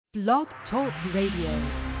Blog Talk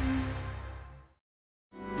Radio.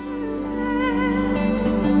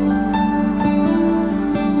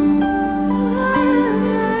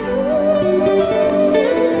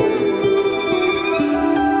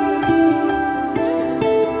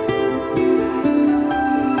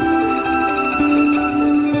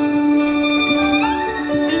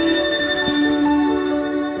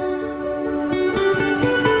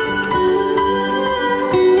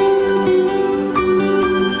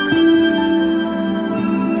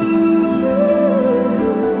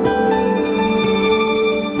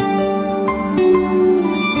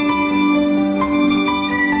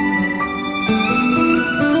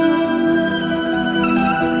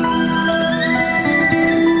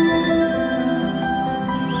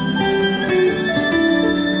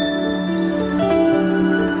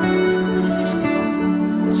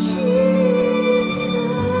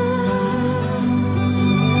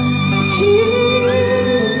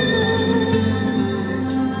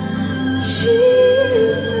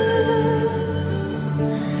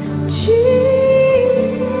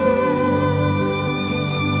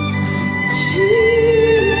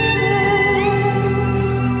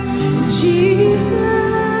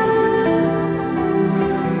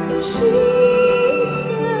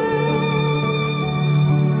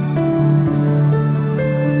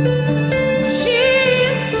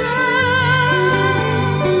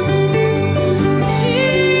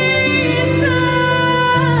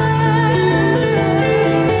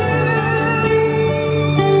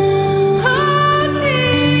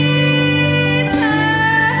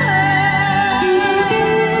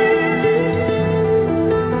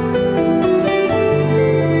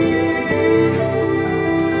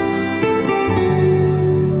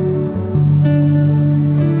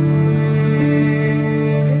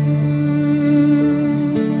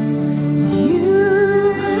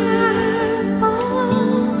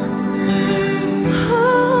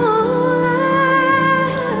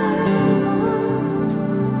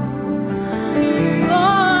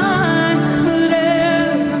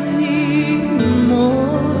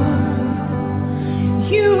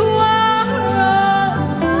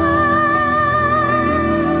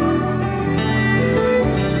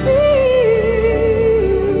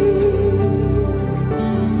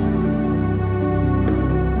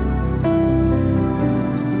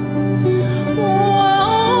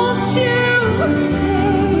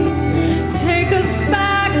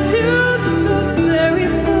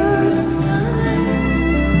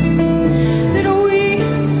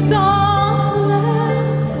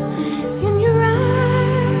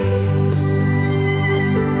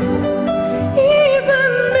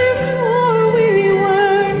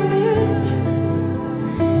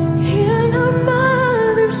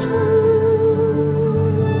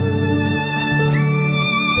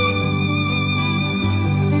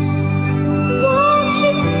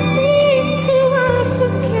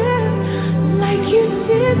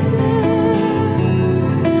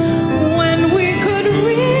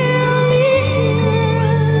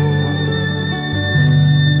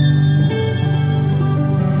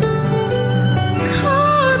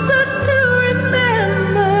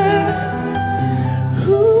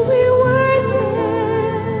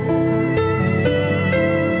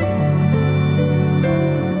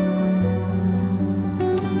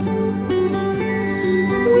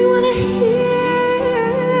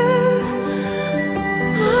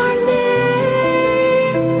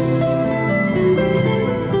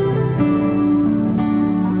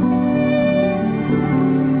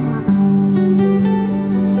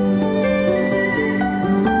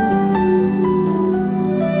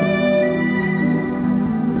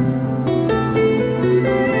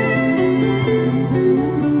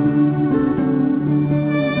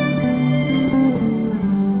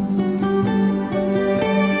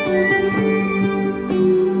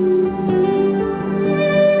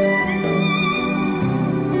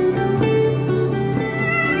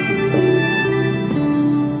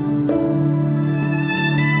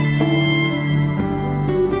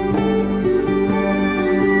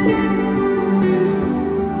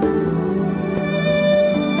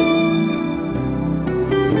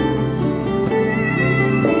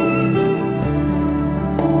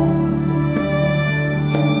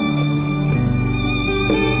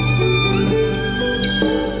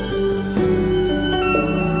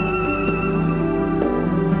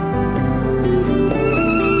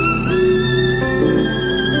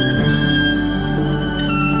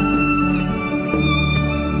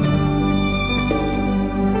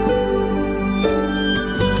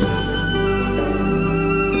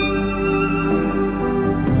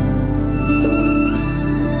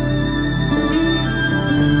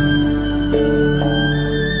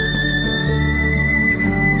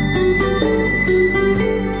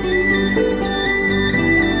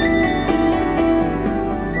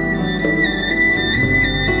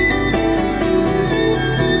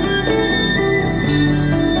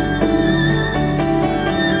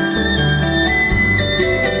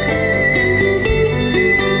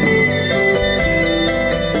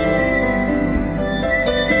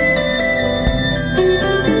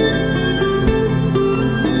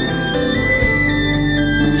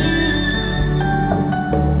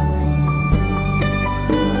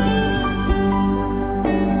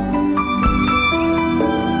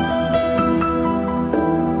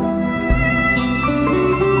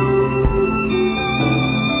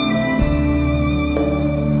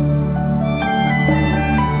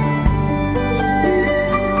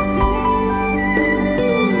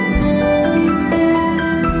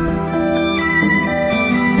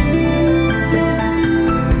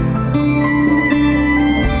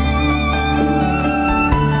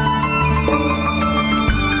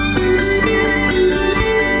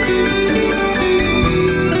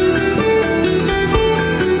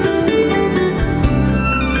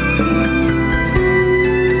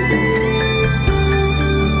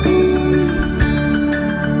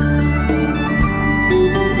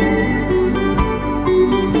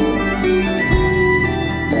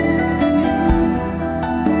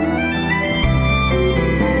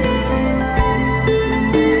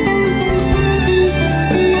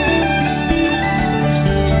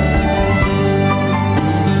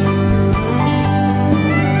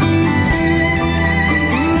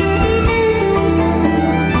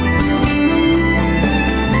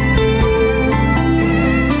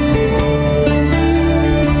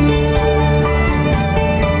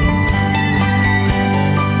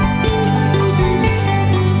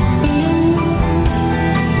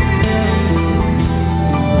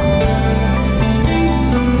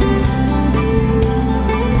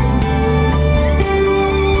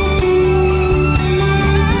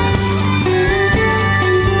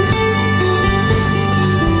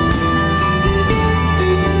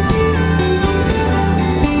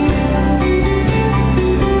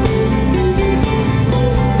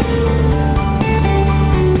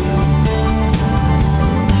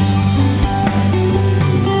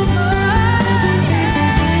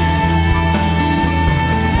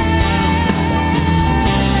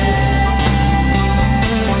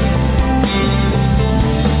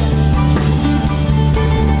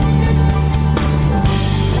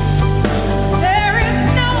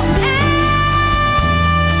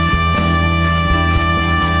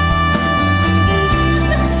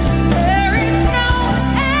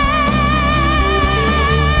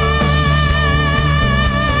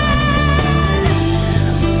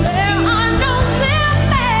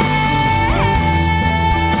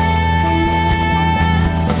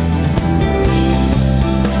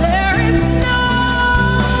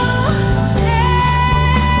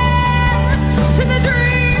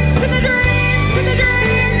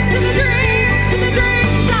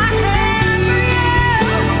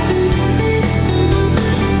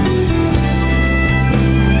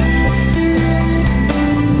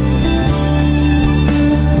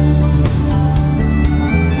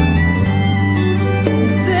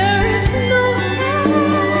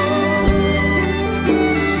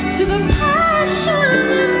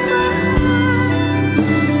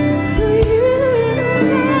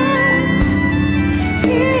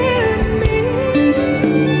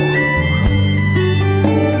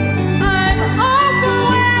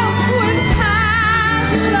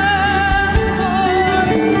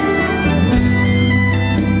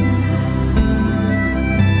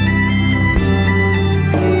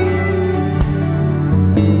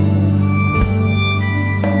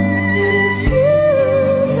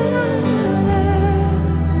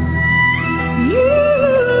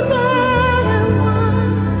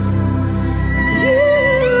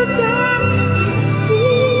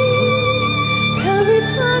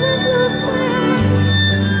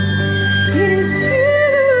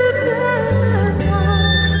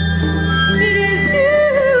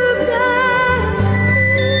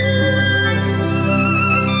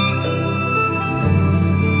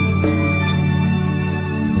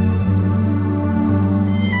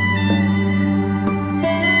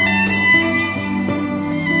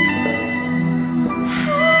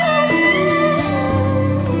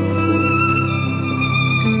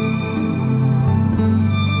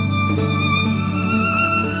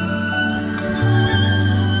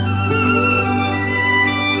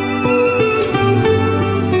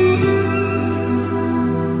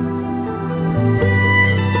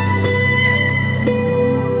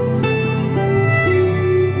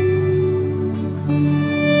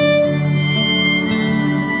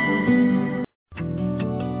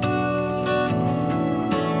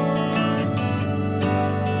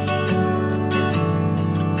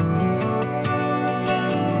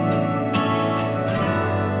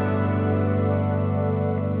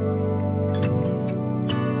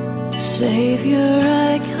 Savior,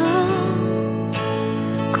 I come,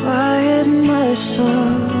 quiet my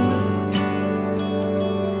soul.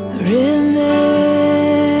 Remember,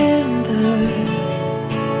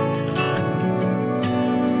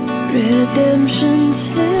 redemption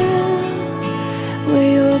till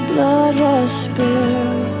where your blood was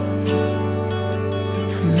spilled.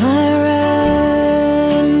 My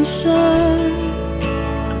ransom,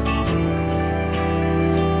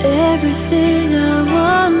 everything I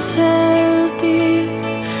once held dear,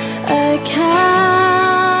 I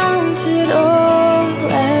count it all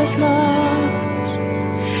as lost.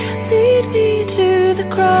 Lead me to the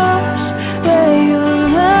cross where your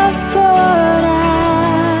love poured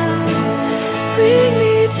out. Bring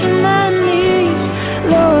me to my knees,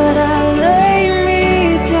 Lord, I lay me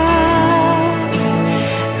down.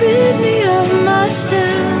 Rid me of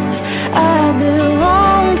myself, I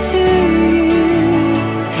belong to you.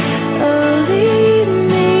 Oh, lead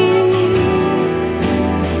me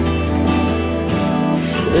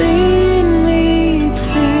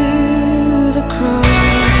to the cross.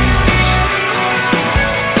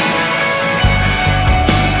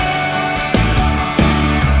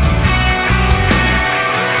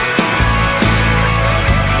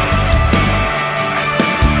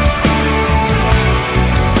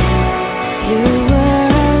 You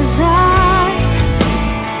were as I,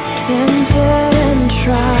 tempted and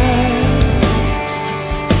tried.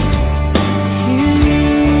 You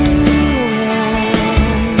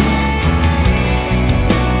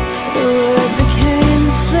the Word became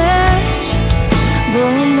flesh,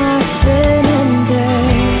 bore my sin and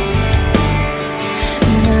death.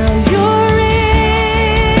 Now you're risen.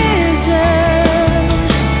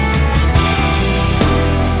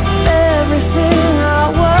 Everything I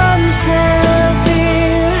once held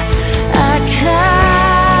dear, I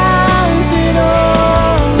count it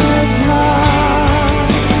all as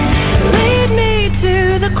lost. Lead me to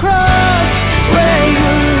the cross where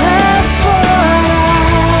your love poured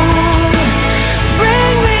out.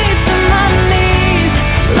 Bring me to my knees,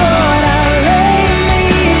 Lord, I lay me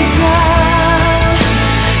down.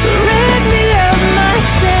 Rid me of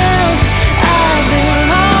myself, I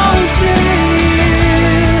belong to you.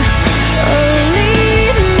 Oh,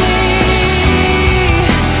 lead me to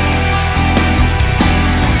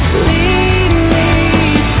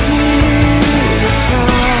the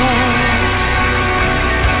cross.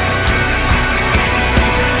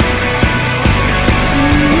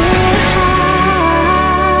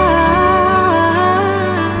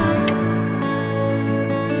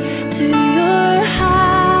 To your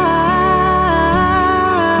heart.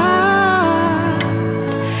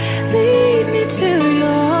 Lead me to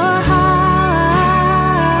your heart.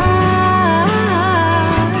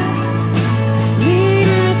 Lead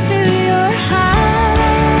me to your heart.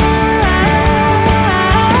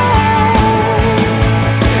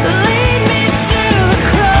 Lead me to the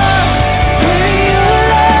cross where your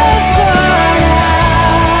love poured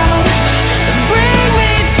out. Bring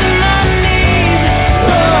me to my knees,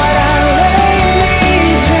 Lord, I lay me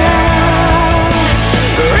down.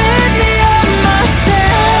 Rid me of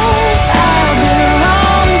myself, I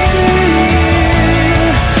belong to you.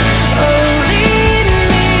 Oh, lead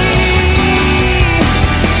me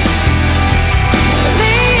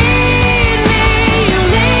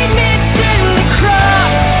to the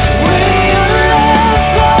cross where your love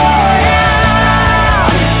poured out.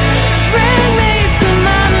 Bring me to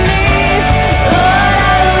my knees, Lord,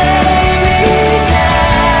 I lay me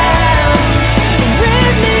down.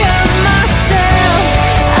 Rid me of myself,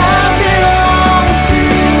 I belong to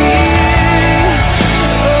you.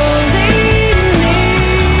 Oh, lead me to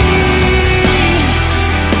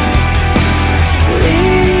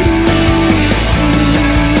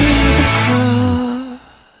the cross.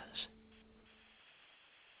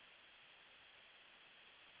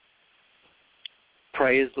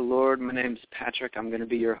 Praise the Lord. My name is Patrick. I'm going to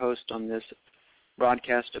be your host on this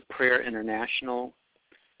broadcast of Prayer International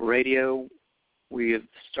Radio. We have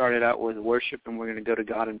started out with worship, and we're going to go to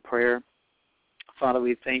God in prayer. Father,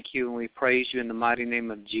 we thank you and we praise you in the mighty name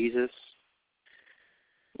of Jesus.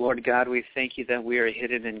 Lord God, we thank you that we are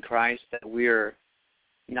hidden in Christ, that we are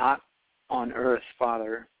not on earth,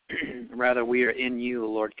 Father. Rather, we are in you,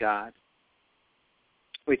 Lord God.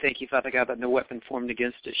 We thank you, Father God, that no weapon formed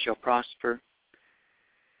against us shall prosper.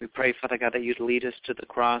 We pray, Father God, that you'd lead us to the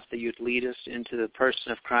cross, that you'd lead us into the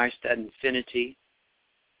person of Christ, that infinity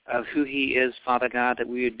of who he is, Father God, that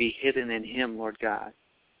we would be hidden in him, Lord God.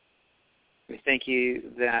 We thank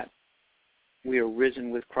you that we are risen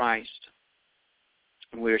with Christ,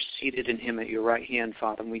 and we are seated in him at your right hand,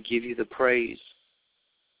 Father, and we give you the praise.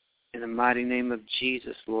 In the mighty name of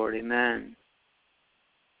Jesus, Lord, amen.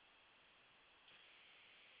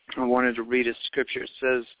 I wanted to read a scripture. It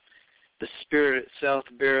says, "The Spirit itself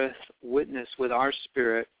beareth witness with our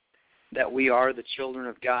spirit that we are the children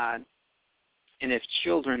of God, and if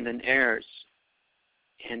children, then heirs."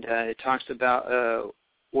 And it talks about a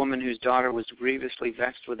woman whose daughter was grievously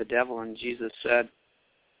vexed with the devil, and Jesus said,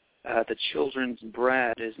 "The children's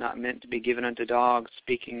bread is not meant to be given unto dogs,"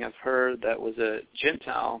 speaking of her that was a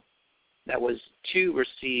Gentile that was to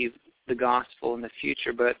receive the gospel in the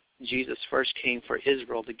future, but Jesus first came for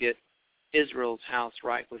Israel to get Israel's house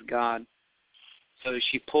right with God. So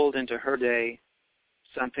she pulled into her day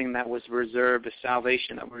something that was reserved, a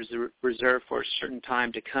salvation that was reserved for a certain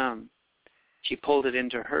time to come. She pulled it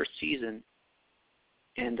into her season,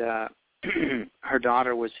 and her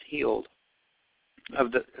daughter was healed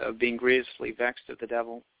of being grievously vexed of the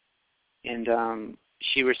devil, and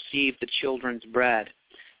she received the children's bread.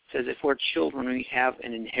 It says, if we're children, we have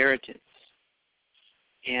an inheritance,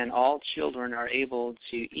 and all children are able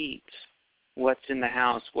to eat what's in the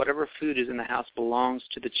house. Whatever food is in the house belongs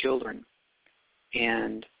to the children,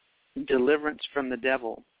 and deliverance from the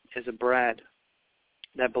devil is a bread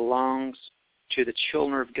that belongs to the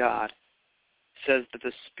children of God. It says that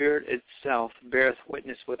the Spirit itself beareth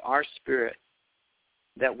witness with our spirit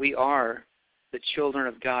that we are the children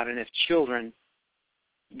of God. And if children,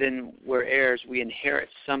 then we're heirs. We inherit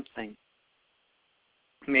something.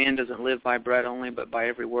 Man doesn't live by bread only, but by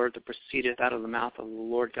every word that proceedeth out of the mouth of the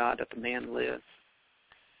Lord God doth the man live.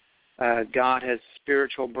 God has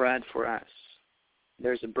spiritual bread for us.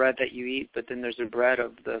 There's a bread that you eat, but then there's a bread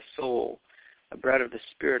of the soul, a bread of the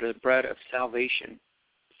Spirit, a bread of salvation,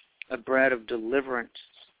 a bread of deliverance.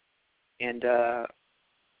 And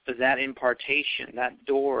that impartation, that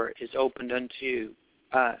door is opened unto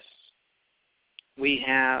us. We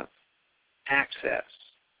have access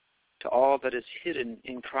to all that is hidden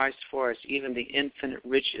in Christ for us, even the infinite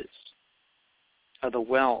riches of the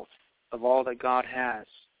wealth of all that God has.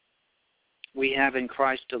 We have in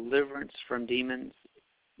Christ deliverance from demons,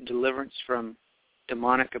 deliverance from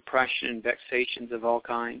demonic oppression and vexations of all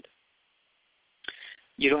kind.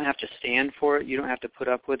 You don't have to stand for it. You don't have to put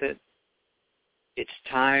up with it. It's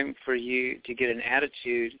time for you to get an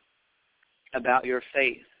attitude about your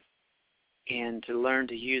faith and to learn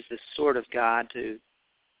to use the sword of God to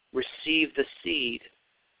receive the seed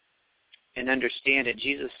and understand it.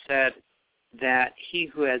 Jesus said that he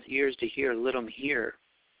who has ears to hear, let him hear.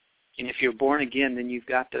 And if you're born again, then you've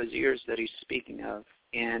got those ears that he's speaking of.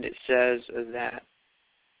 And it says that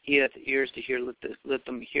he hath ears to hear, let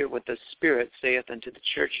them hear what the Spirit saith unto the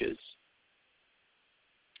churches.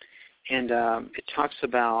 And it talks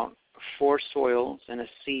about 4 soils and a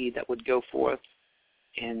seed that would go forth,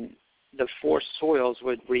 and the 4 soils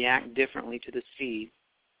would react differently to the seed.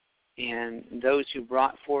 And those who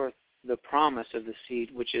brought forth the promise of the seed,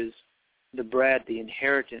 which is the bread, the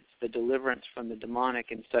inheritance, the deliverance from the demonic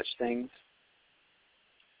and such things,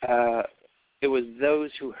 it was those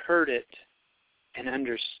who heard it and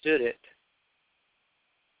understood it.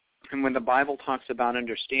 And when the Bible talks about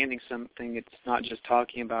understanding something, it's not just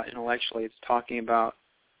talking about intellectually, it's talking about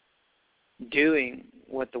doing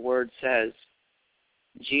what the Word says.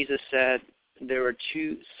 Jesus said there were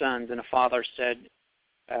 2 sons, and a father said,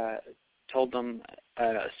 told them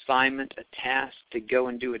an assignment, a task to go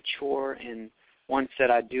and do a chore, and one said,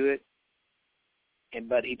 "I do it,"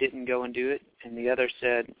 but he didn't go and do it, and the other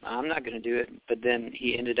said, "I'm not going to do it," but then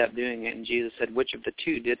he ended up doing it, and Jesus said, which of the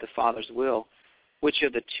 2 did the Father's will? Which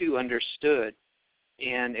of the 2 understood?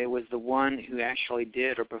 And it was the one who actually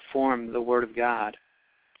did or performed the Word of God,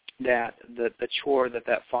 that the chore that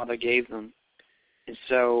Father gave them. And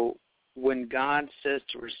so when God says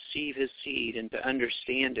to receive his seed and to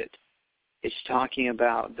understand it, it's talking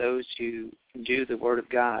about those who do the Word of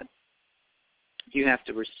God. You have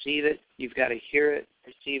to receive it. You've got to hear it,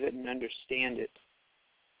 receive it, and understand it.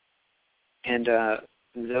 And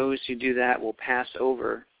those who do that will pass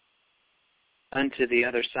over unto the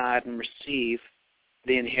other side and receive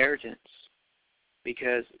the inheritance,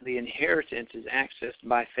 because the inheritance is accessed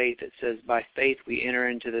by faith. It says, by faith we enter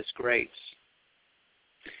into this grace.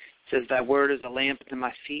 It says, thy word is a lamp unto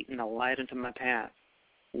my feet and a light unto my path.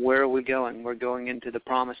 Where are we going? We're going into the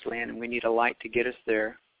promised land, and we need a light to get us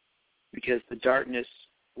there, because the darkness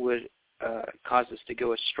would cause us to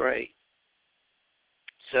go astray.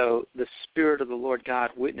 So the Spirit of the Lord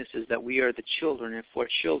God witnesses that we are the children. If we're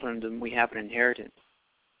children, then we have an inheritance.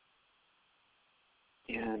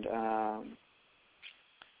 And it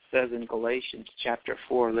says in Galatians chapter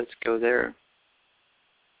 4, let's go there.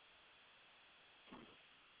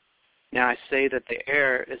 Now I say that the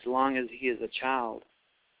heir, as long as he is a child,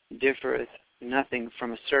 differeth nothing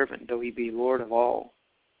from a servant, though he be Lord of all.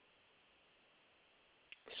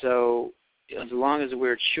 So as long as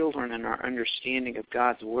we're children in our understanding of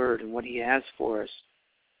God's word and what he has for us,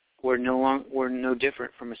 we're no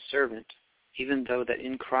different from a servant, even though that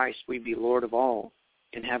in Christ we be Lord of all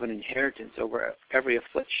and have an inheritance over every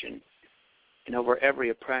affliction and over every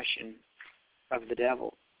oppression of the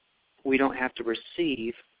devil. We don't have to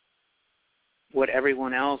receive what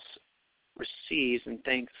everyone else receives and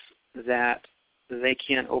thinks that they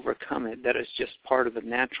can't overcome it, that it's just part of the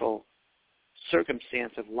natural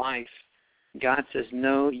circumstance of life. God says,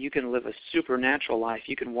 no, you can live a supernatural life.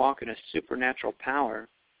 You can walk in a supernatural power,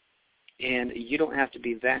 and you don't have to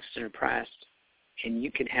be vexed and oppressed, and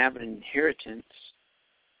you can have an inheritance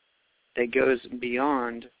that goes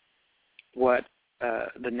beyond what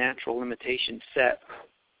the natural limitations set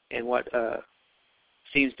and what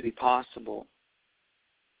seems to be possible.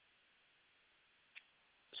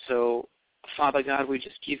 So, Father God, we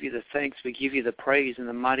just give you the thanks. We give you the praise in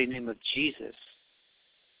the mighty name of Jesus,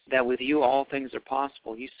 that with you all things are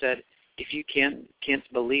possible. You said, if you can't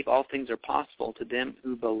believe, all things are possible to them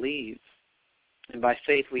who believe. And by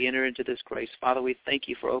faith we enter into this grace. Father, we thank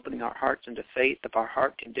you for opening our hearts into faith. If our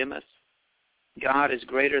heart condemn us, God is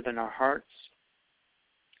greater than our hearts.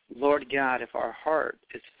 Lord God, if our heart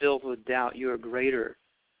is filled with doubt, you are greater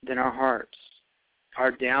than our hearts.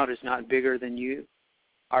 Our doubt is not bigger than you.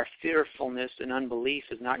 Our fearfulness and unbelief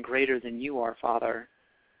is not greater than you are, Father.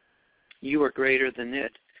 You are greater than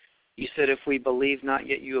it. You said, if we believe not,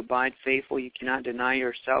 yet you abide faithful. You cannot deny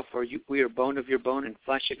yourself, for we are bone of your bone and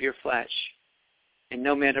flesh of your flesh. And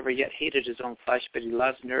no man ever yet hated his own flesh, but he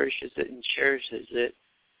loves, nourishes it, and cherishes it,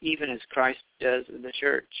 even as Christ does in the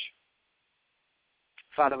church.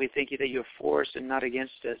 Father, we thank you that you're for us and not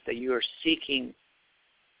against us, that you are seeking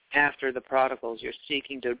after the prodigals. You're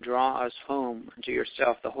seeking to draw us home to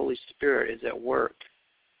yourself. The Holy Spirit is at work,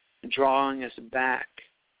 drawing us back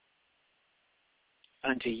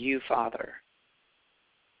unto you, Father.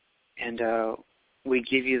 And we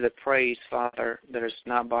give you the praise, Father, that it's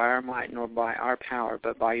not by our might nor by our power,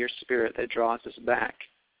 but by your Spirit that draws us back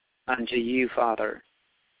unto you, Father.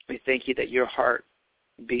 We thank you that your heart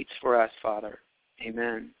beats for us, Father.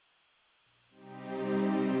 Amen.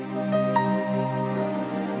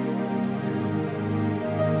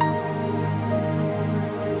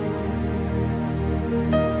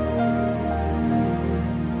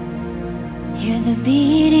 Hear the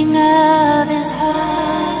beating of his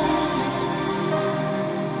heart.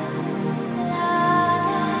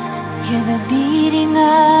 Hear the beating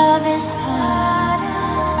of his heart.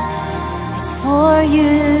 It's for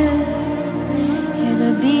you. Hear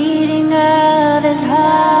the beating of his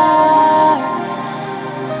heart.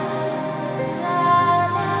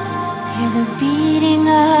 Hear the beating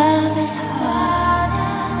of his heart.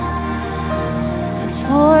 It's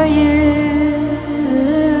for you.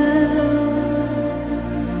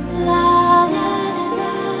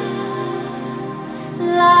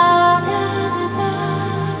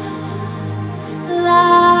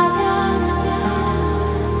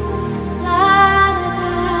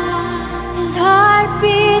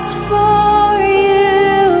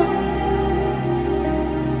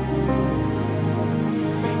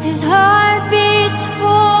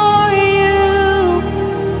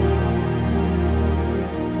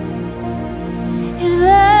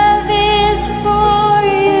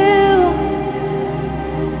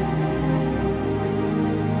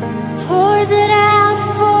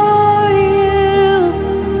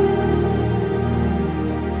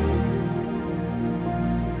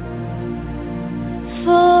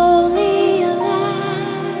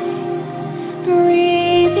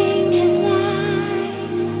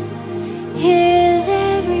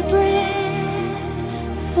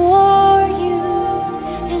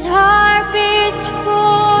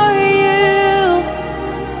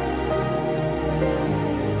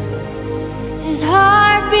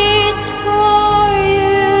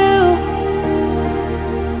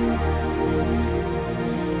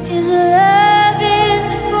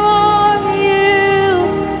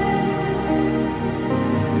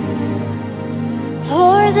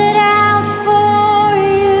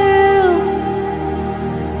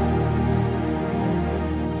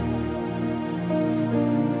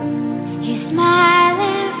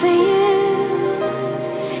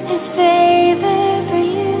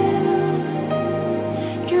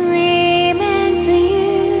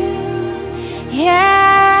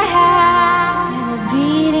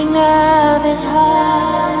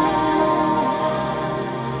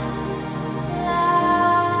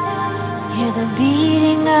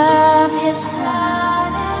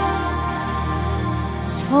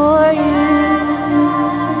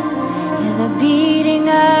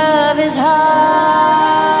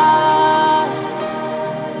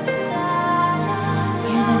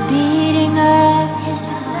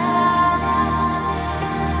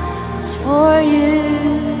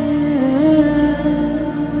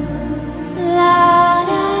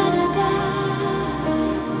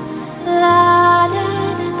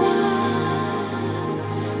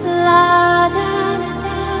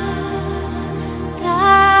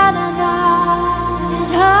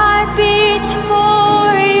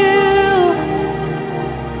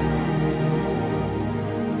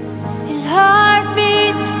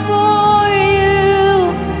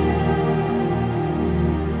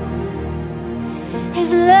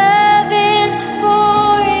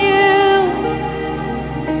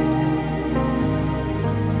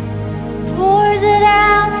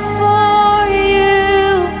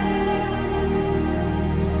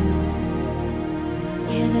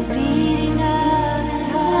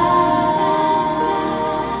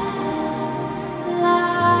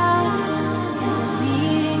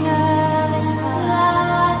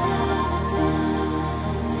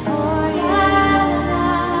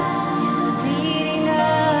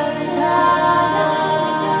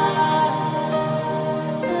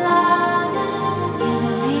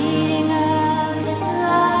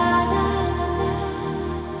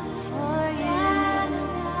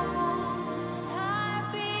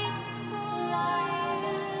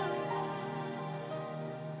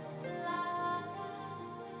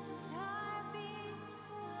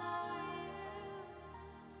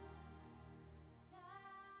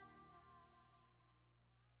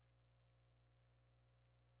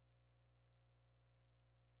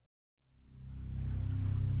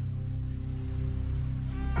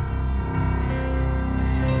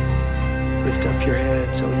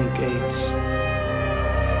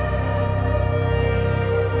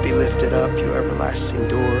 shut up, you everlasting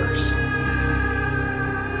doors.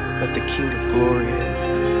 Let the King of glory in.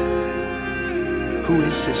 Who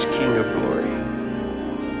is this King of glory?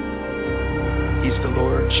 He's the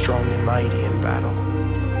Lord, strong and mighty in battle.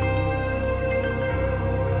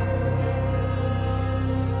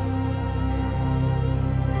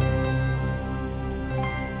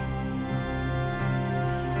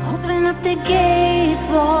 Open up the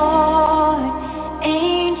gates, Lord,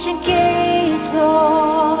 ancient gates,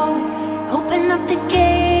 Lord. Open up the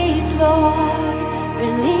gates, Lord,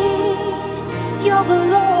 release your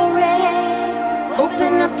glory.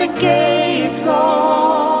 Open up the gates,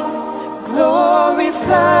 Lord, glory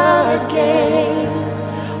floodgates.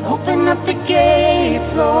 Open up the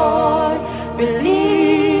gates, Lord,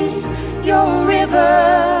 release your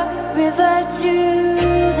river to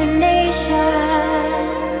the nations.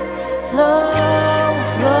 Flow,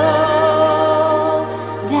 flow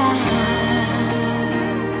down.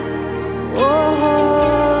 Oh,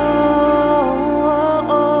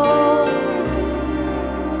 oh, oh.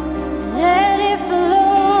 Let it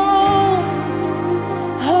flow,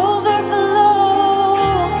 overflow.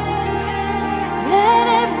 Let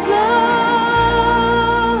it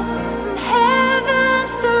flow,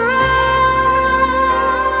 heaven's throne.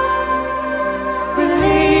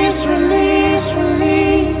 Release, release,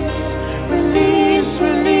 release. Release,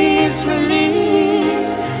 release, release,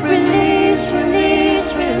 release,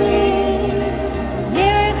 release, release.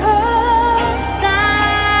 Miracles,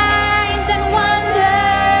 signs and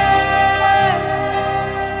wonders.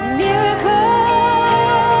 Miracles.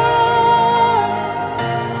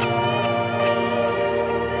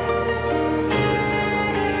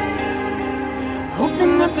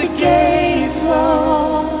 Open up the gates,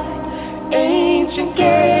 Lord, ancient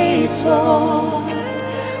gates, Lord.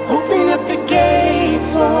 Open up the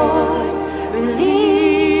gates, Lord,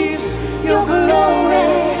 release your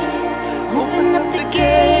glory. Open up the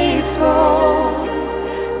gates, Lord,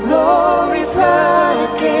 glory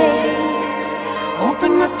floodgates.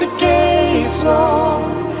 Open up the gates,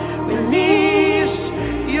 Lord, release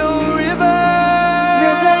your river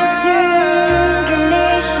to the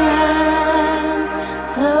nations.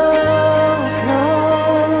 Flow, flow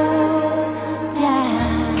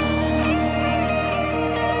down.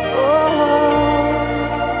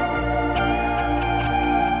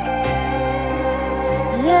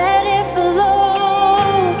 Let it flow,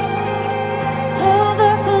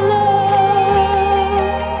 overflow.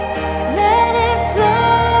 Let it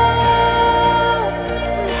flow,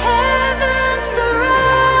 heaven's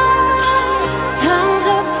throne. Tongues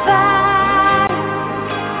of fire,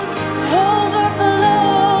 overflow.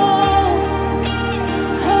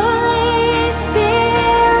 Holy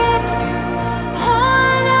Spirit,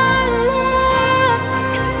 on our lips.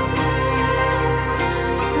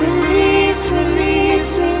 Release,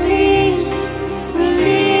 release, release,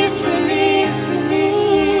 release, release,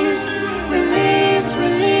 release, release,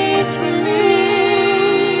 release,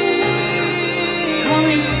 release.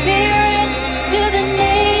 Holy Spirit, to the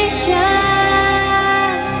nations.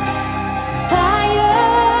 Fire,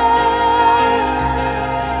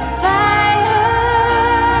 fire,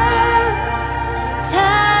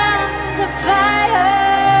 tongues of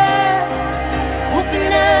fire. Open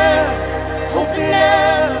up, open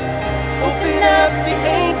up, open up the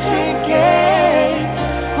ancient gates.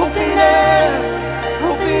 Open up,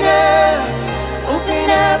 open up, open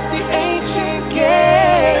up the ancient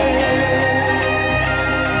gates.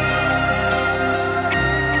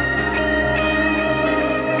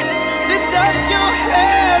 Lift up your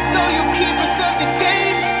head, so you keepers of the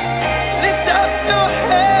gates. Lift up your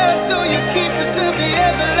head, so you keepers of the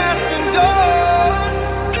everlasting doors.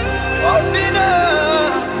 Open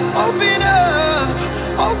up, open up,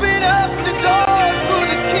 open up the doors for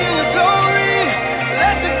the King of glory.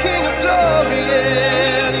 Let the King of glory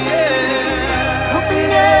in, yeah.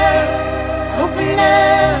 Open up, open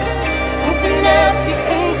up, open up the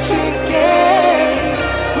ancient gates.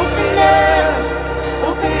 Open up,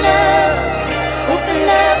 open up, open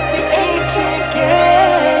up the ancient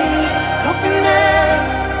gates. Open up,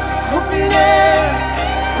 open up,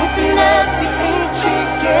 open up the ancient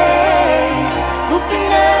gates.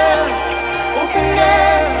 Open up, open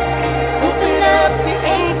up, open up the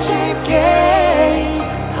ancient gates.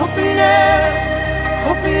 Open up,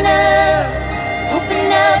 open up,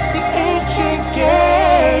 open up the ancient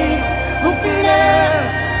gates. Open up,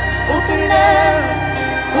 open up,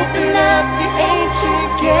 open up the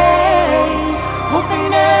ancient gates.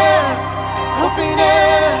 Open up, open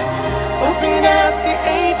up, open up the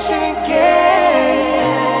ancient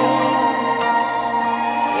gates.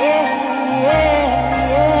 Yeah, yeah,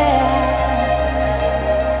 yeah.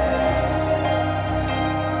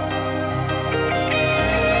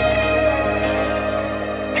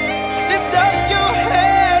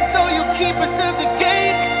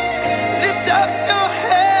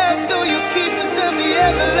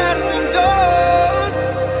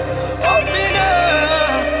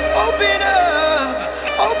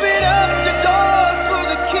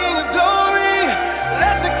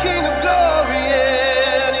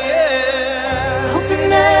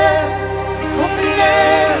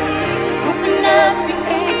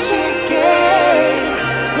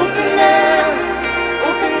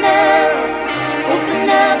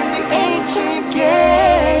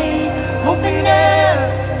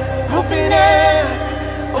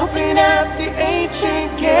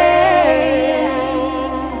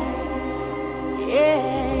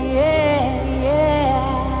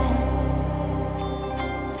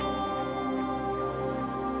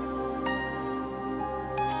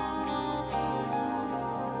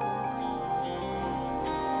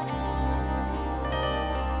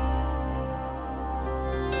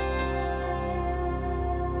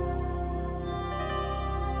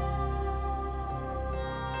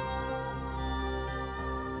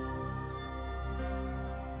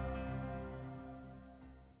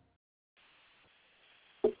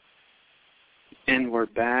 And we're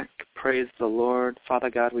back. Praise the Lord. Father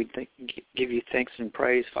God, we give you thanks and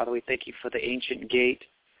praise. Father, we thank you for the ancient gate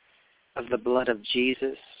of the blood of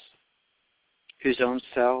Jesus, whose own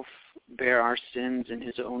self bare our sins in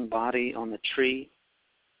his own body on the tree,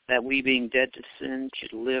 that we, being dead to sin,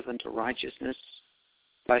 should live unto righteousness,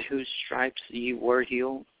 by whose stripes ye were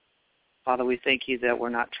healed. Father, we thank you that we're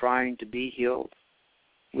not trying to be healed.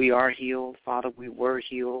 We are healed. Father, we were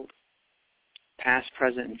healed, past,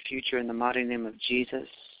 present, and future, in the mighty name of Jesus.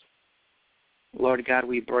 Lord God,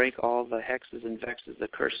 we break all the hexes and vexes, the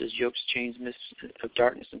curses, yokes, chains, mists of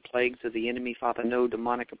darkness, and plagues of the enemy. Father, no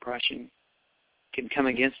demonic oppression can come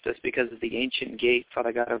against us because of the ancient gate,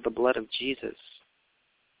 Father God, of the blood of Jesus.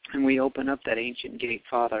 And we open up that ancient gate,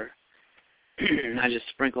 Father. I just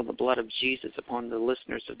sprinkle the blood of Jesus upon the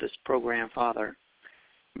listeners of this program, Father,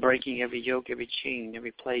 breaking every yoke, every chain,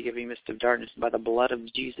 every plague, every mist of darkness by the blood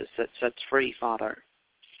of Jesus that sets free, Father.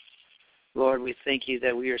 Lord, we thank you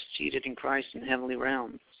that we are seated in Christ in heavenly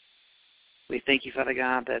realms. We thank you, Father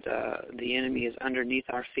God, that the enemy is underneath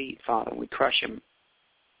our feet, Father. We crush him.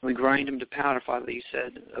 We grind him to powder, Father. You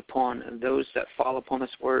said, upon those that fall upon this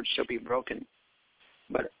word shall be broken.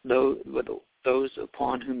 But those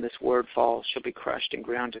upon whom this word falls shall be crushed and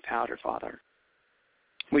ground to powder, Father.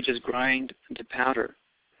 We just grind to powder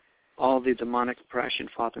all the demonic oppression,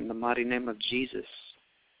 Father, in the mighty name of Jesus.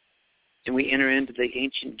 And we enter into the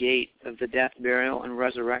ancient gate of the death, burial, and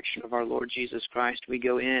resurrection of our Lord Jesus Christ. We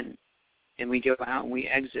go in and we go out and we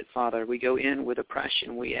exit, Father. We go in with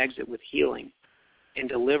oppression. We exit with healing and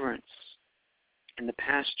deliverance in the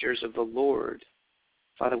pastures of the Lord.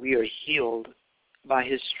 Father, we are healed by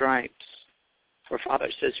his stripes. For Father,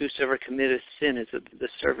 it says, whosoever committeth sin is the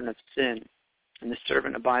servant of sin, and the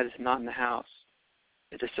servant abideth not in the house.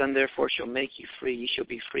 If the Son therefore shall make you free, ye shall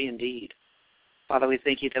be free indeed. Father, we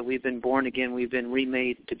thank you that we've been born again. We've been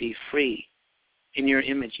remade to be free in your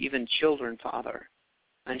image, even children, Father,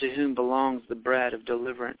 unto whom belongs the bread of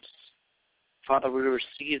deliverance. Father, we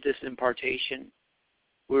receive this impartation.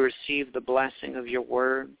 We receive the blessing of your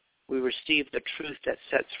word. We receive the truth that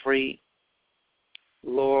sets free.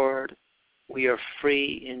 Lord, we are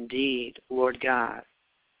free indeed, Lord God.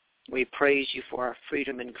 We praise you for our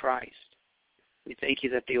freedom in Christ. We thank you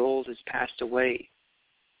that the old has passed away.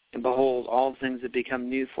 And behold, all things have become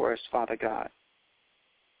new for us, Father God.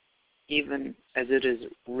 Even as it is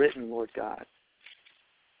written, Lord God,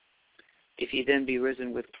 if ye then be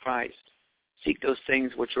risen with Christ, seek those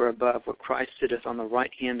things which are above, where Christ sitteth on the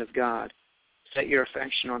right hand of God. Set your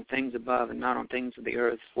affection on things above and not on things of the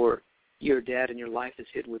earth, for you are dead and your life is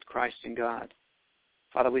hid with Christ in God.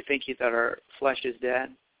 Father, we thank you that our flesh is dead,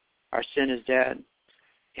 our sin is dead,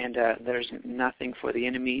 and there's nothing for the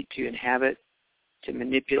enemy to inhabit, to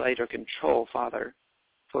manipulate or control, Father,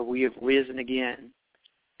 for we have risen again.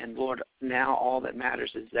 And Lord, now all that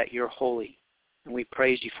matters is that you're holy, and we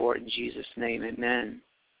praise you for it in Jesus' name. Amen.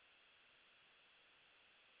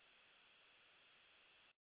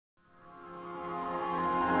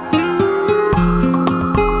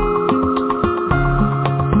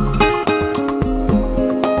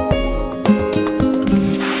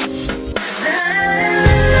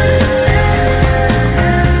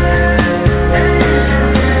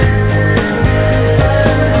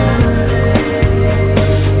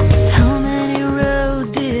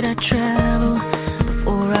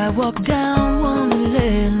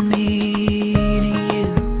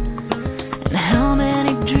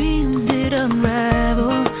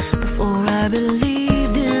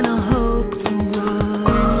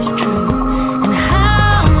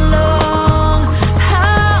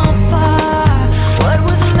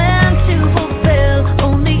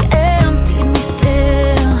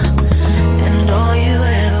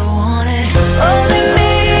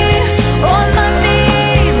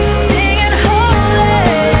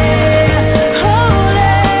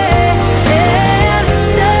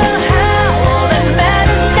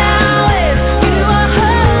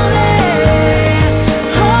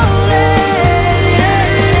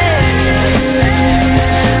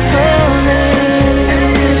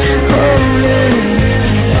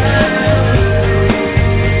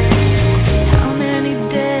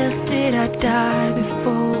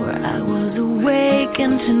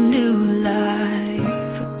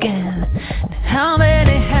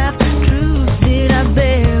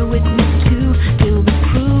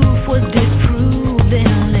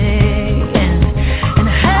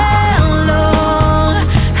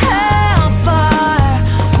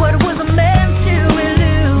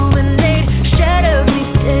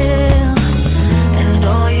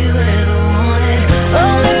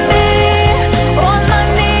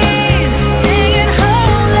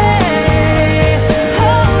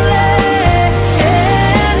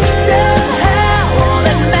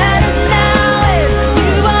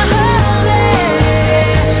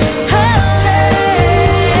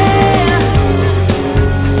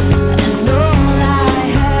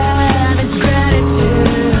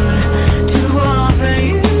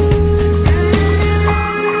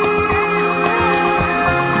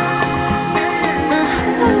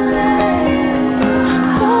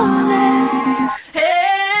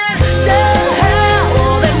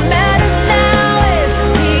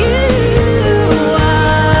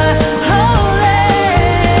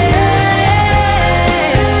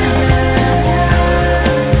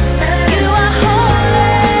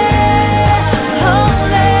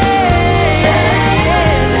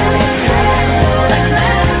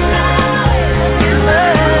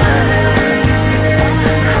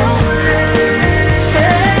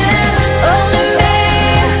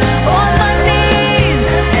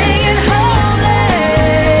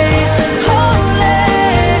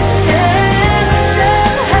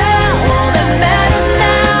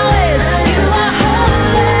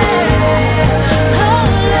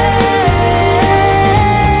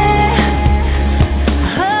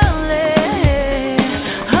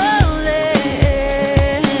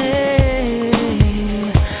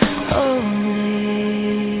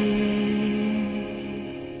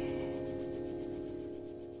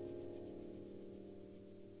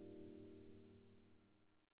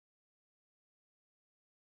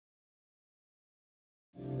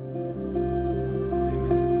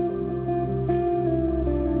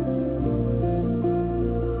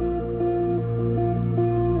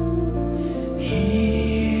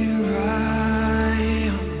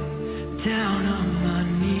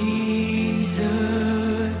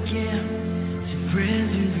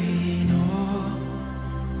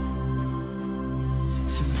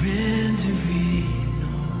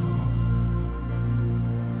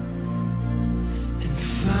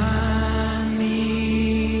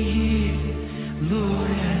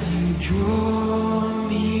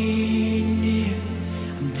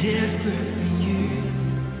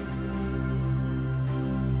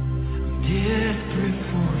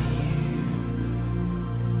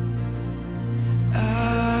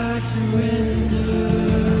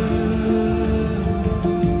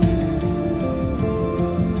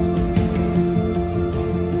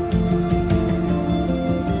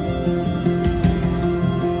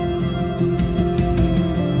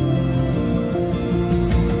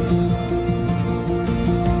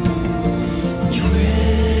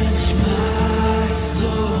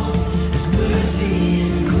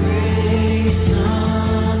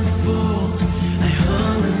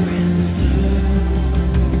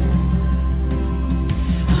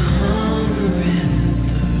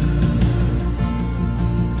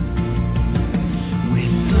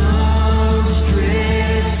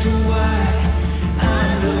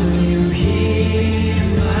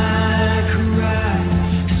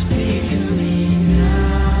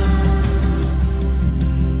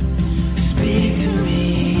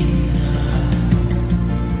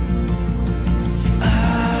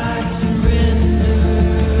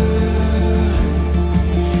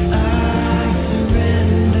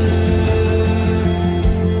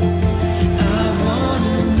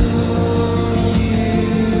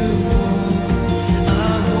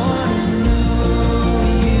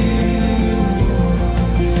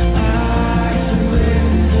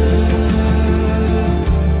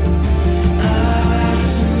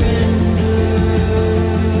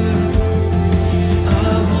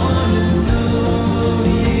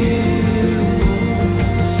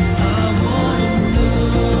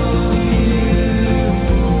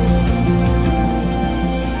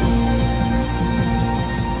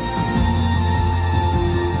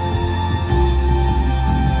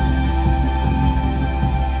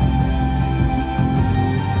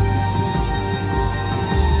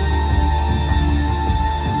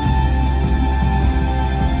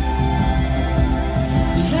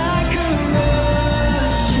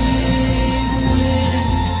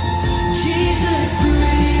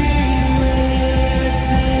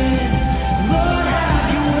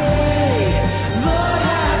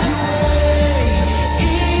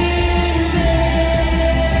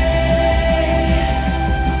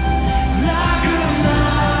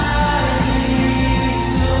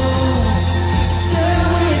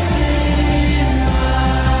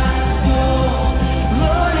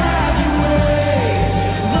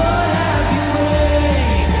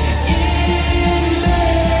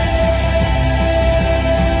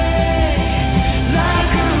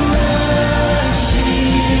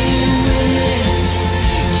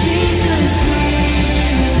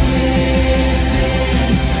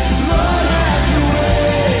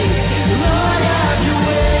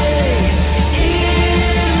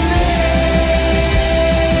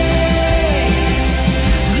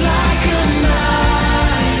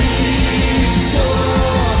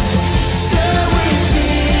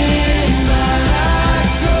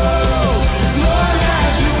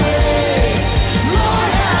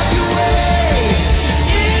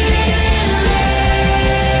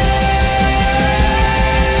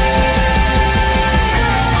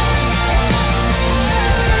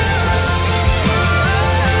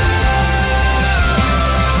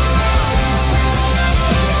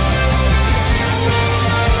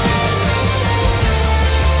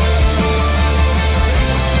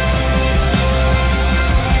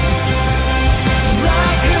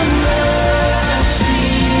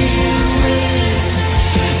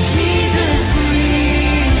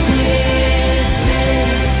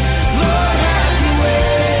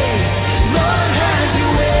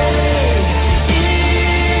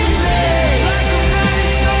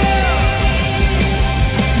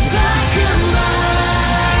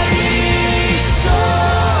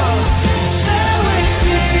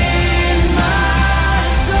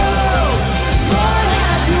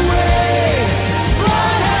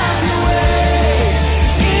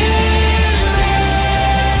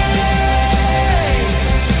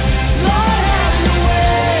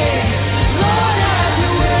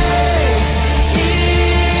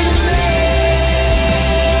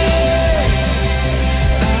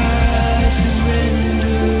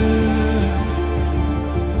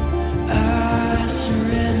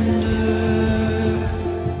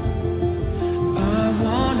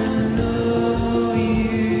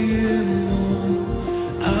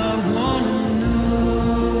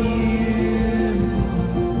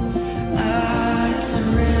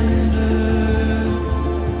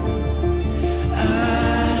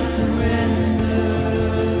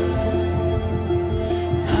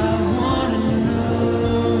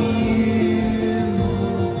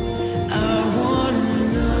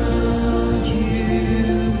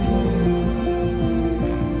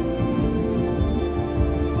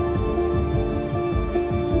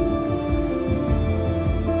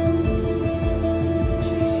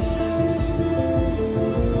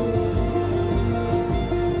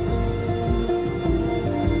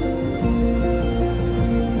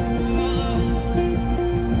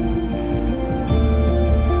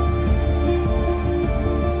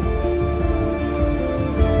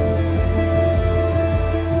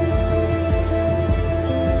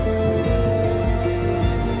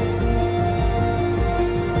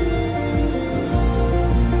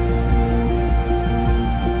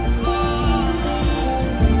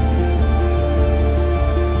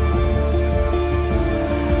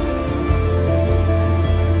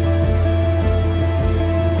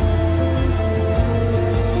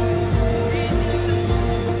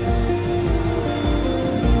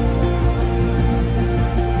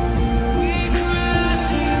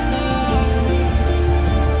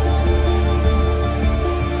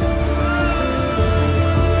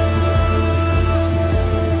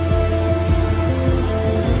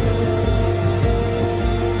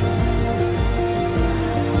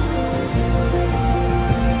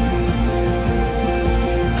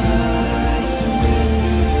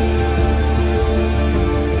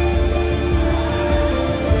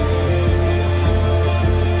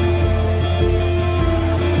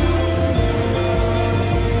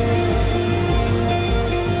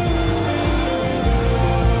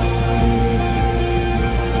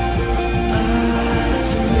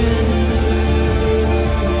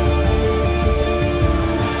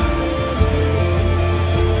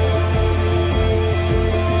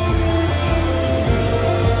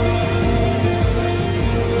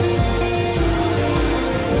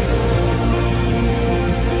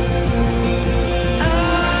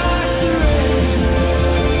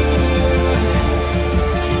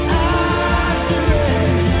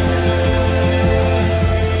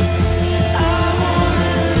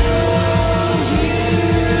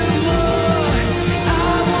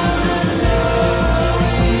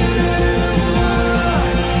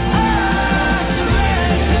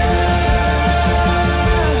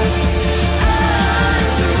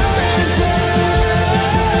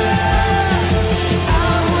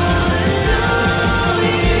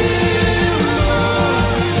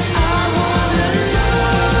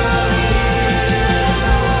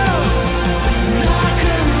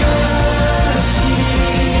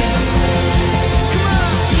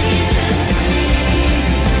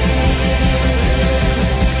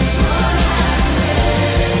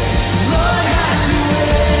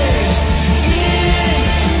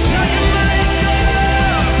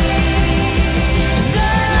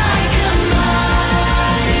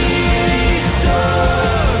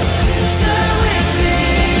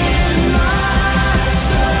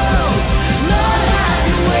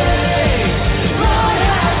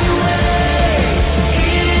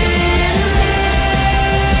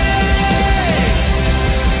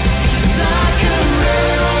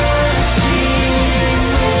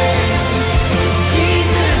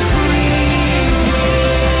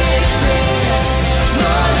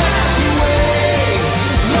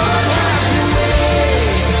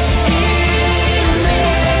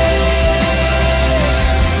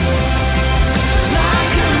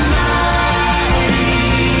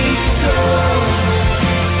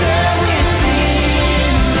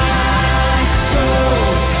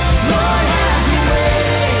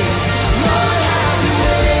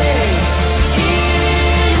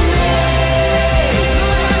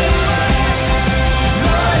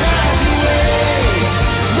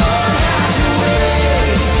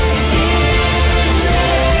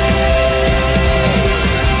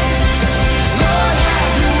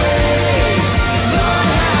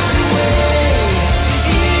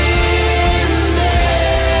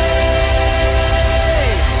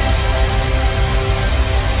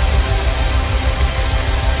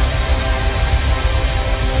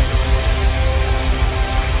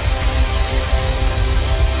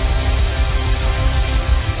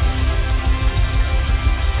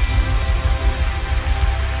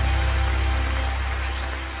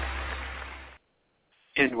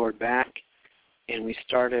 And we're back, and we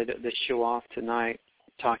started the show off tonight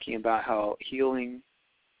talking about how healing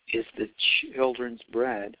is the children's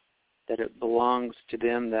bread, that it belongs to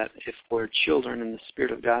them, that if we're children and the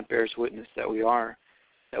Spirit of God bears witness that we are,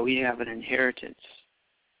 that we have an inheritance,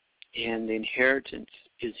 and the inheritance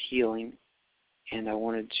is healing. And I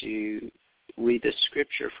wanted to read the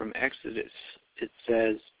scripture from Exodus. It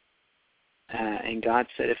says, and God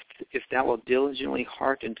said, if thou wilt diligently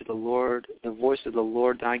hearken to the Lord, the voice of the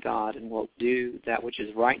Lord thy God, and wilt do that which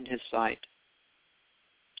is right in his sight,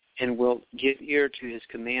 and wilt give ear to his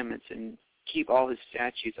commandments, and keep all his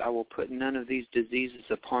statutes, I will put none of these diseases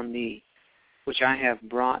upon thee, which I have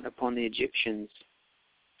brought upon the Egyptians.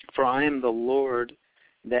 For I am the Lord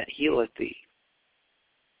that healeth thee.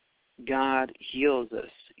 God heals us.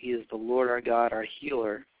 He is the Lord our God, our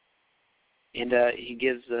healer. And he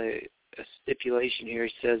gives a stipulation here.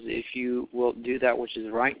 He says, if you will do that which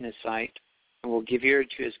is right in his sight, and will give ear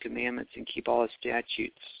to his commandments and keep all his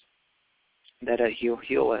statutes, that he'll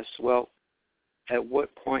heal us. Well, at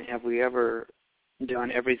what point have we ever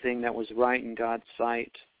done everything that was right in God's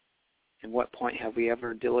sight? At what point have we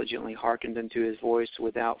ever diligently hearkened unto his voice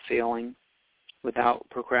without failing, without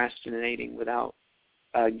procrastinating, without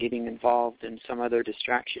getting involved in some other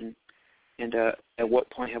distraction? And at what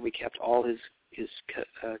point have we kept all his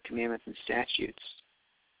commandments and statutes?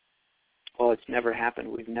 Well, it's never happened.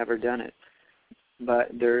 We've never done it. But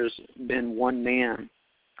there's been one man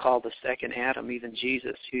called the second Adam, even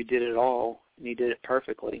Jesus, who did it all, and he did it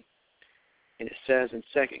perfectly. And it says in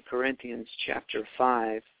 2 Corinthians chapter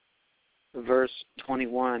 5, verse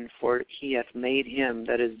 21, for he hath made him,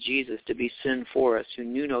 that is Jesus, to be sin for us, who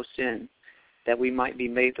knew no sin, that we might be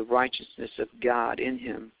made the righteousness of God in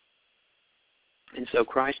him. And so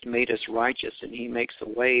Christ made us righteous, and he makes a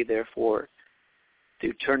way, therefore,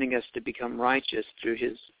 through turning us to become righteous through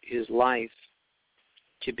his life,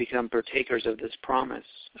 to become partakers of this promise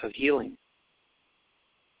of healing.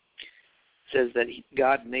 It says that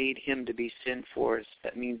God made him to be sin for us.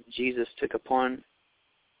 That means Jesus took upon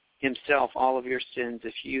himself all of your sins.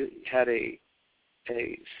 If you had a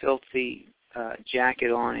filthy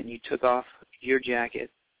jacket on and you took off your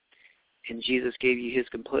jacket, and Jesus gave you his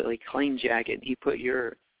completely clean jacket, he put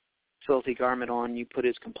your filthy garment on, you put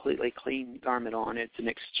his completely clean garment on. It's an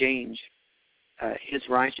exchange. His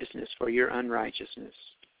righteousness for your unrighteousness,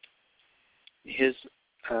 his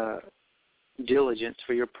diligence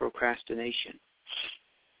for your procrastination,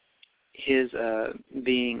 his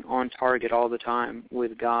being on target all the time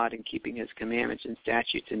with God and keeping his commandments and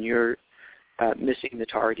statutes, and you're missing the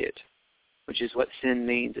target, which is what sin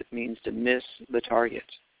means. It means to miss the target.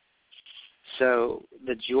 So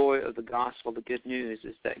the joy of the gospel, the good news,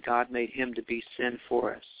 is that God made him to be sin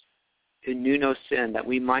for us, who knew no sin, that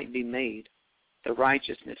we might be made the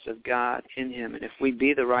righteousness of God in him. And if we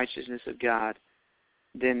be the righteousness of God,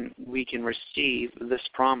 then we can receive this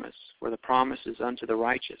promise, where the promise is unto the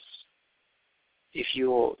righteous. If you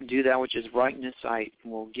will do that which is right in his sight,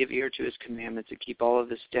 and will give ear to his commandments and keep all of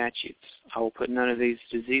his statutes, I will put none of these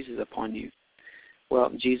diseases upon you.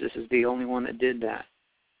 Well, Jesus is the only one that did that.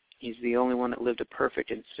 He's the only one that lived a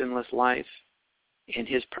perfect and sinless life, and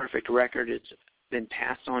his perfect record has been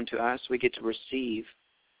passed on to us. We get to receive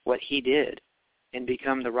what he did and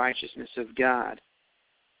become the righteousness of God.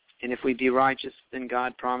 And if we be righteous, then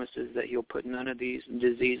God promises that he'll put none of these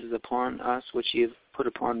diseases upon us, which he has put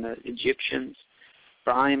upon the Egyptians.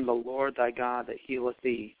 For I am the Lord thy God that healeth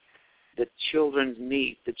thee. The children's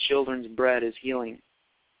meat, the children's bread is healing.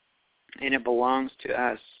 And it belongs to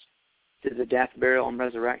us, to the death, burial, and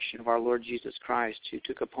resurrection of our Lord Jesus Christ, who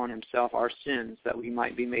took upon himself our sins, that we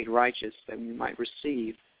might be made righteous, that we might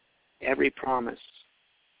receive every promise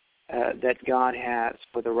that God has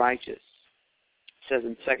for the righteous. It says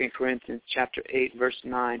in 2 Corinthians chapter 8, verse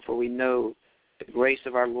 9, for we know the grace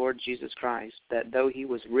of our Lord Jesus Christ, that though he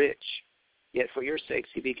was rich, yet for your sakes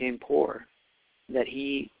he became poor, that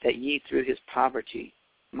ye through his poverty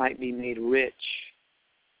might be made rich,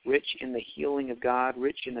 rich in the healing of God,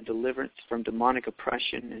 rich in the deliverance from demonic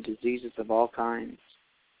oppression and diseases of all kinds.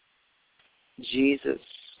 Jesus,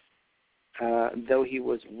 though he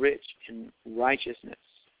was rich in righteousness,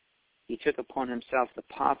 he took upon himself the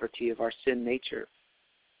poverty of our sin nature,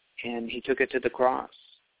 and he took it to the cross.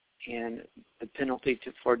 And the penalty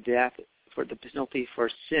for death, for the penalty for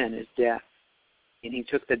sin is death. And he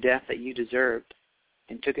took the death that you deserved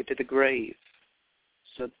and took it to the grave.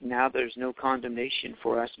 So now there's no condemnation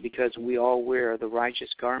for us, because we all wear the righteous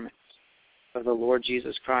garments of the Lord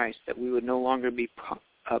Jesus Christ, that we would no longer be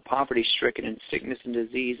poverty-stricken in sickness and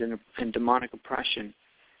disease and demonic oppression,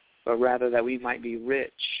 but rather that we might be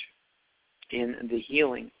rich in the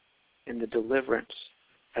healing and the deliverance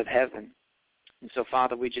of heaven. And so,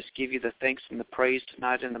 Father, we just give you the thanks and the praise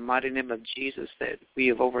tonight in the mighty name of Jesus that we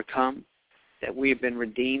have overcome, that we have been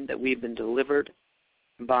redeemed, that we have been delivered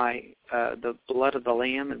by the blood of the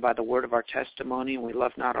Lamb and by the word of our testimony, and we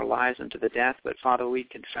love not our lives unto the death. But, Father, we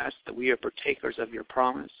confess that we are partakers of your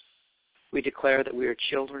promise. We declare that we are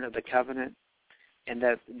children of the covenant and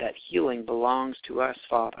that healing belongs to us,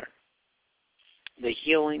 Father. The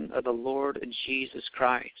healing of the Lord Jesus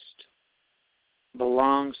Christ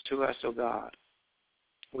belongs to us, O God.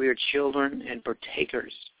 We are children and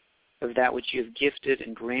partakers of that which you have gifted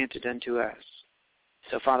and granted unto us.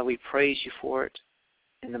 So, Father, we praise you for it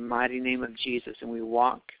in the mighty name of Jesus, and we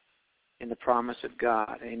walk in the promise of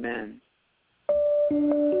God. Amen.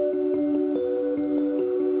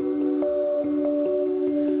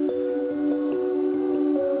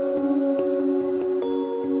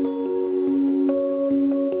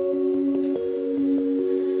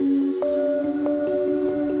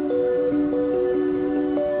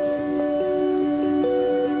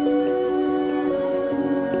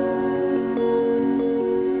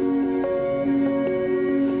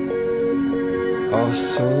 Our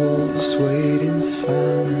souls wait in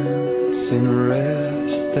silence, in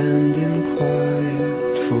rest and in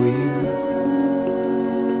quiet for you.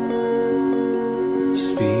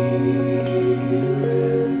 Spirit,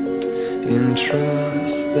 in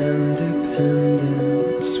trust and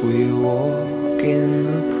dependence, we walk in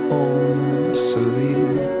the promise of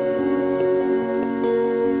you.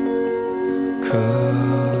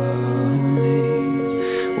 Coming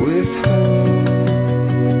with hope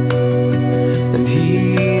and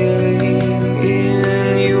healing in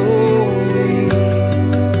your wings,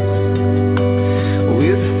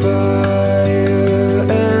 with fire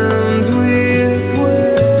and with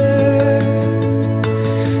wind,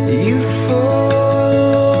 you fall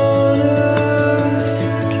on us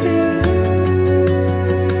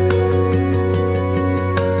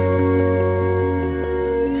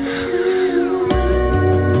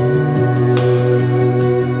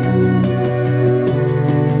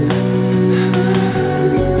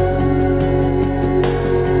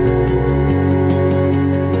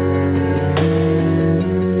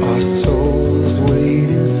Our souls wait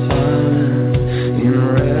in silence, in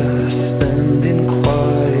rest and in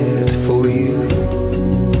quiet for you.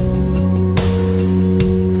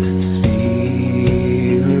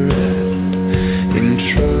 Spirit, in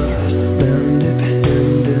trust and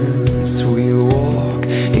dependence, we walk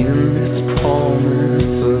in this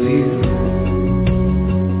promise of you.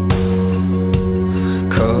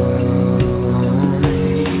 Coming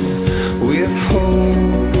with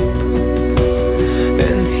hope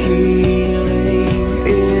and healing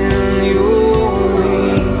in your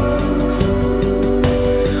wings,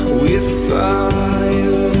 with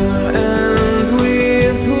fire and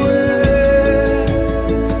with wind,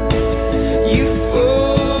 you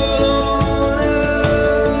fall on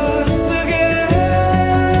us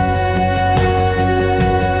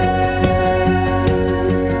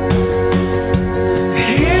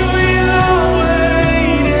Here we are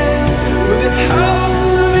waiting, with hope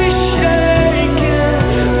to be shaken,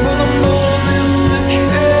 for the moment that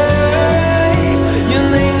came. Your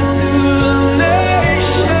name to the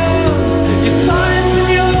nations, your signs and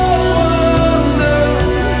your wonders,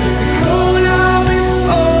 go now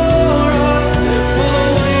before us, for the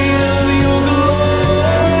weight of your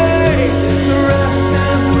glory, to rest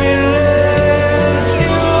as we lift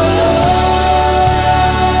you up.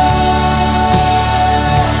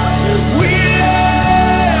 We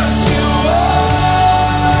lift you up.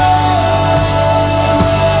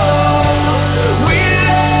 We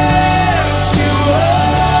lift you up.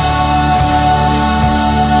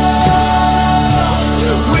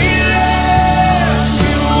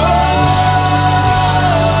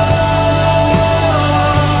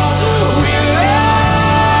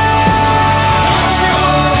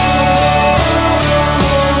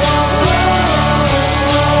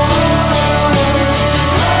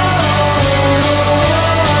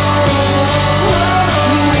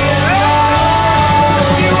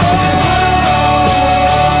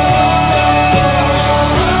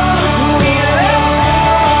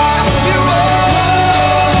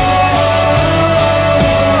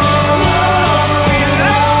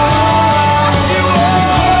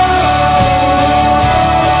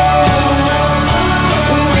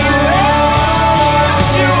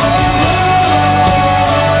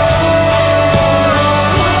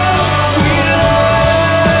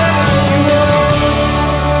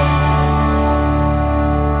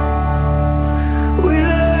 We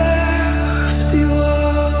lift you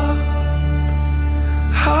up.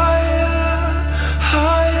 Higher,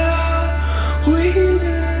 higher, we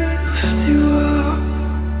lift you up.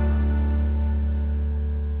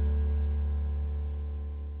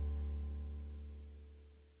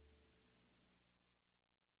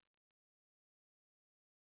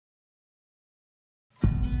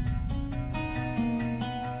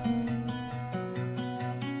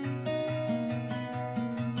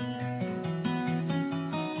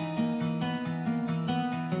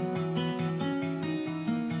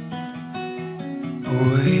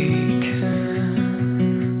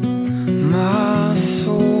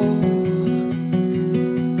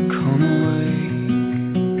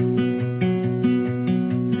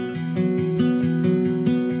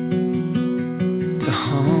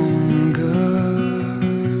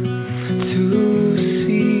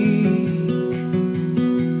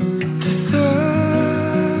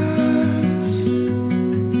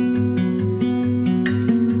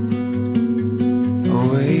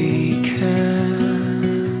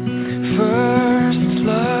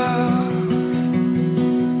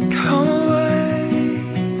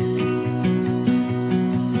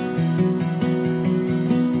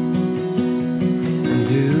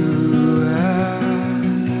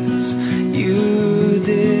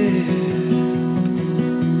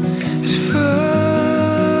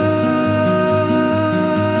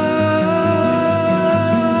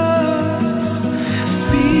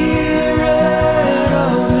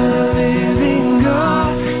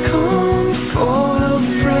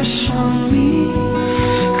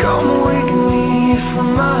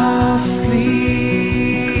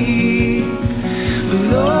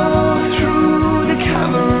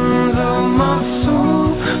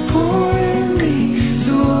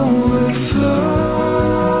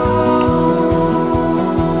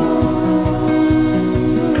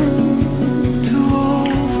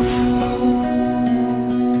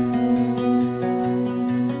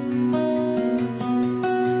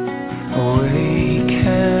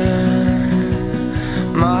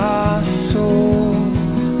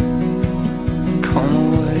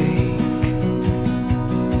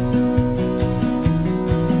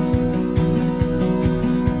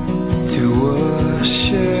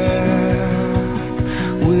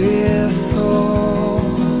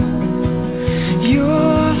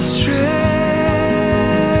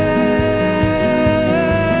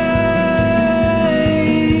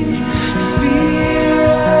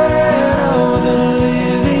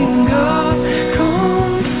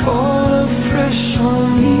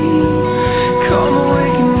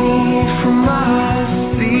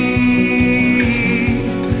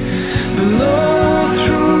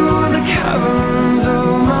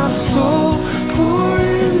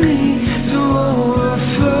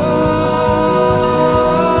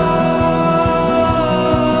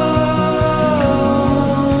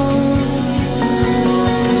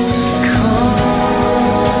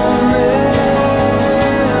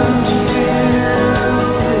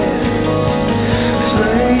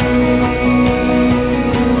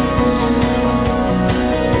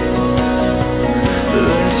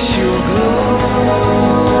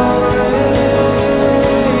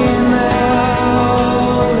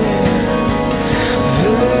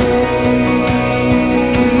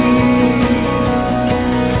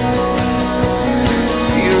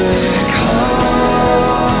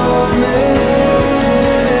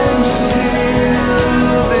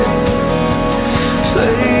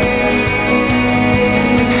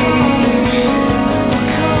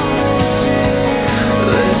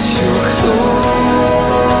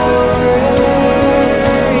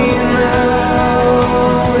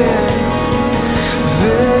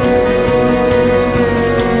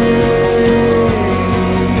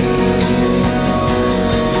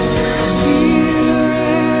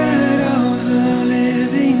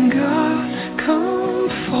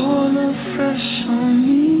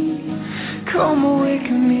 Come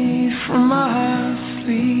awaken me from my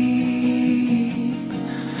sleep.